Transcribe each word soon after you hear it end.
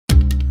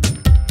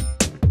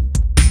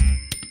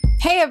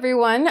Hey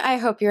everyone, I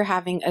hope you're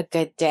having a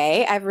good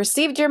day. I've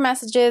received your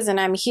messages and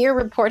I'm here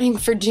reporting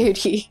for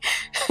duty.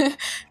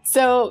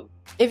 So,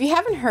 if you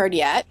haven't heard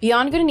yet,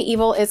 Beyond Good and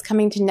Evil is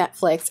coming to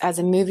Netflix as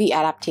a movie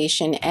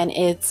adaptation, and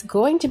it's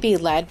going to be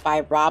led by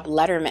Rob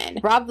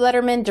Letterman. Rob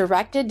Letterman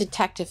directed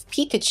Detective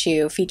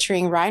Pikachu,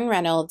 featuring Ryan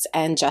Reynolds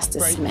and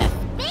Justice Smith.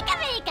 Pika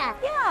Pika!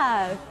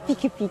 Yeah,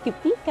 Pika Pika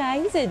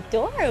Pika, he's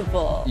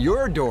adorable.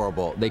 You're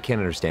adorable. They can't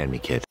understand me,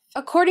 kid.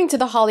 According to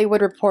The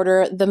Hollywood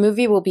Reporter, the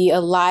movie will be a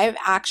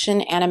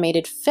live-action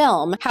animated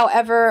film.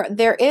 However,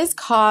 there is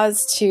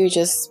cause to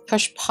just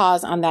push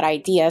pause on that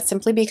idea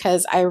simply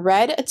because I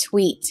read a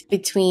tweet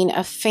between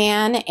a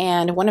fan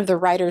and one of the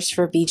writers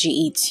for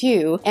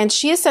BGE2, and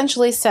she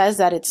essentially says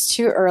that it's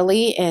too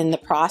early in the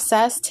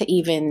process to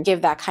even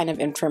give that kind of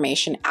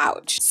information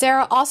out.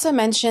 Sarah also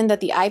mentioned that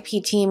the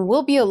IP team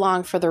will be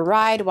along for the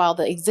ride while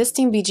the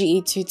existing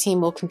BGE2 team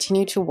will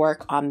continue to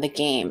work on the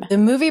game. The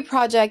movie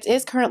project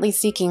is currently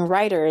seeking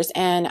writers,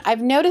 and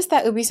I've noticed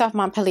that Ubisoft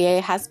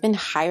Montpellier has been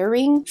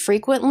hiring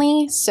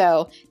frequently,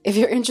 so if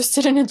you're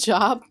interested in a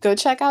job, go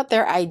check out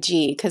their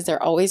IG because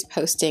they're always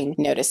posting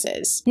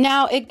notices.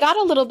 Now, it got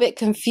a little bit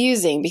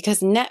confusing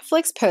because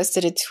Netflix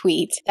posted a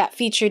tweet that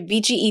featured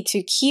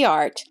BGE2 key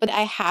art, but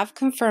I have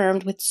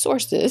confirmed with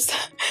sources,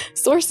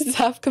 sources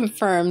have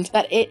confirmed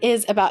that it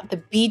is about the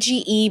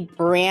BGE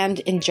brand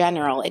in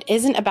general. It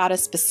isn't about a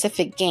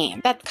specific game.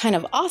 That's kind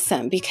of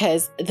awesome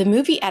because the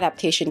movie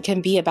adaptation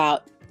can be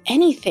about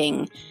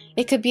anything.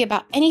 It could be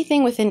about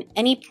anything within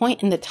any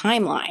point in the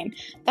timeline.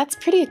 That's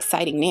pretty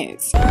exciting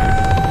news.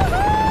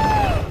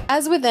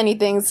 As with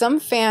anything,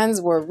 some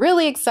fans were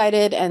really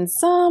excited and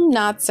some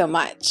not so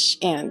much,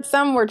 and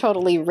some were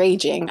totally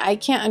raging. I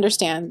can't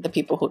understand the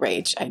people who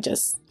rage. I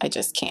just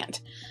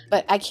can't.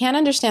 But I can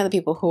understand the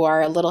people who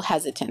are a little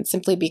hesitant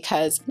simply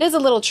because it is a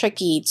little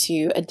tricky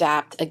to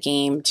adapt a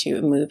game to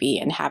a movie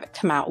and have it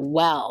come out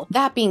well.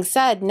 That being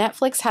said,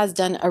 Netflix has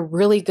done a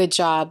really good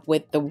job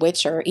with The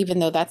Witcher, even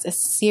though that's a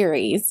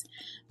series,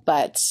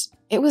 but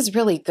it was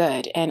really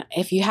good, and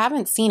if you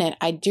haven't seen it,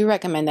 I do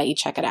recommend that you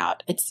check it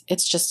out.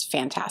 It's just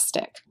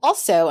fantastic.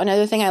 Also,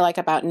 another thing I like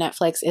about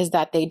Netflix is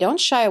that they don't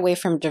shy away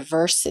from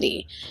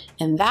diversity,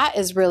 and that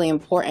is really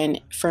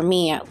important for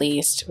me, at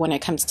least, when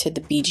it comes to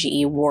the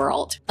BGE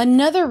world.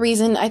 Another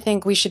reason I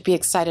think we should be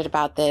excited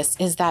about this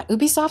is that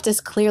Ubisoft is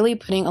clearly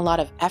putting a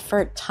lot of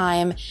effort,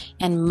 time,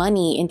 and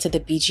money into the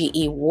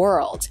BGE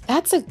world.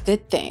 That's a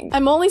good thing.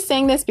 I'm only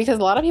saying this because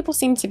a lot of people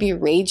seem to be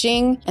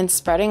raging and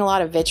spreading a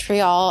lot of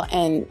vitriol,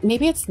 and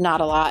maybe it's not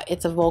a lot,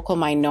 it's a vocal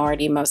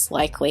minority most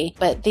likely,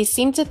 but they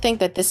seem to think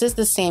that this is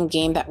the same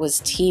game that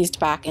was teased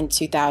back in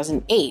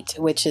 2008,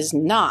 which is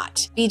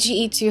not.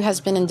 BGE2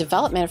 has been in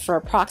development for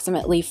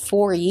approximately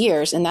 4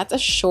 years, and that's a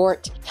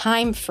short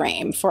time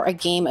frame for a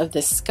game of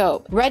this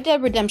scope. Red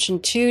Dead Redemption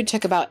 2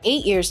 took about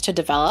 8 years to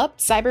develop,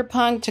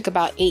 Cyberpunk took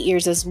about 8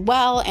 years as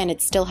well, and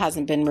it still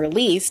hasn't been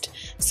released,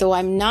 so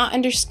I'm not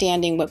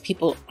understanding what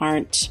people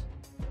aren't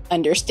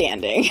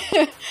understanding.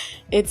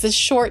 It's a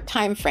short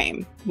time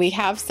frame. We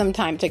have some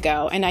time to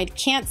go, and I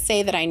can't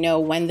say that I know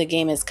when the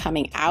game is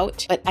coming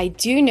out, but I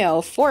do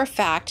know for a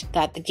fact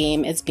that the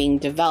game is being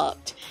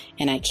developed,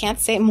 and I can't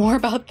say more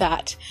about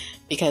that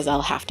because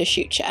I'll have to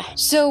shoot ya.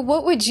 So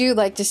what would you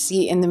like to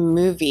see in the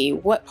movie?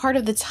 What part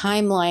of the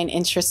timeline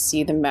interests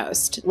you the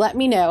most? Let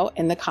me know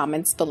in the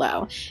comments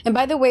below. And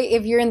by the way,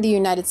 if you're in the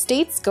United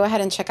States, go ahead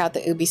and check out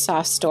the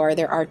Ubisoft store.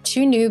 There are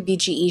 2 new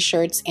BGE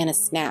shirts and a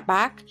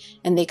snapback,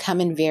 and they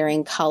come in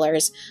varying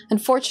colors.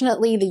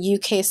 Unfortunately, the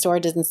UK store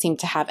doesn't seem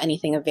to have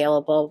anything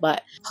available,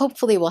 but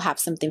hopefully we'll have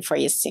something for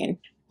you soon.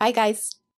 Bye guys.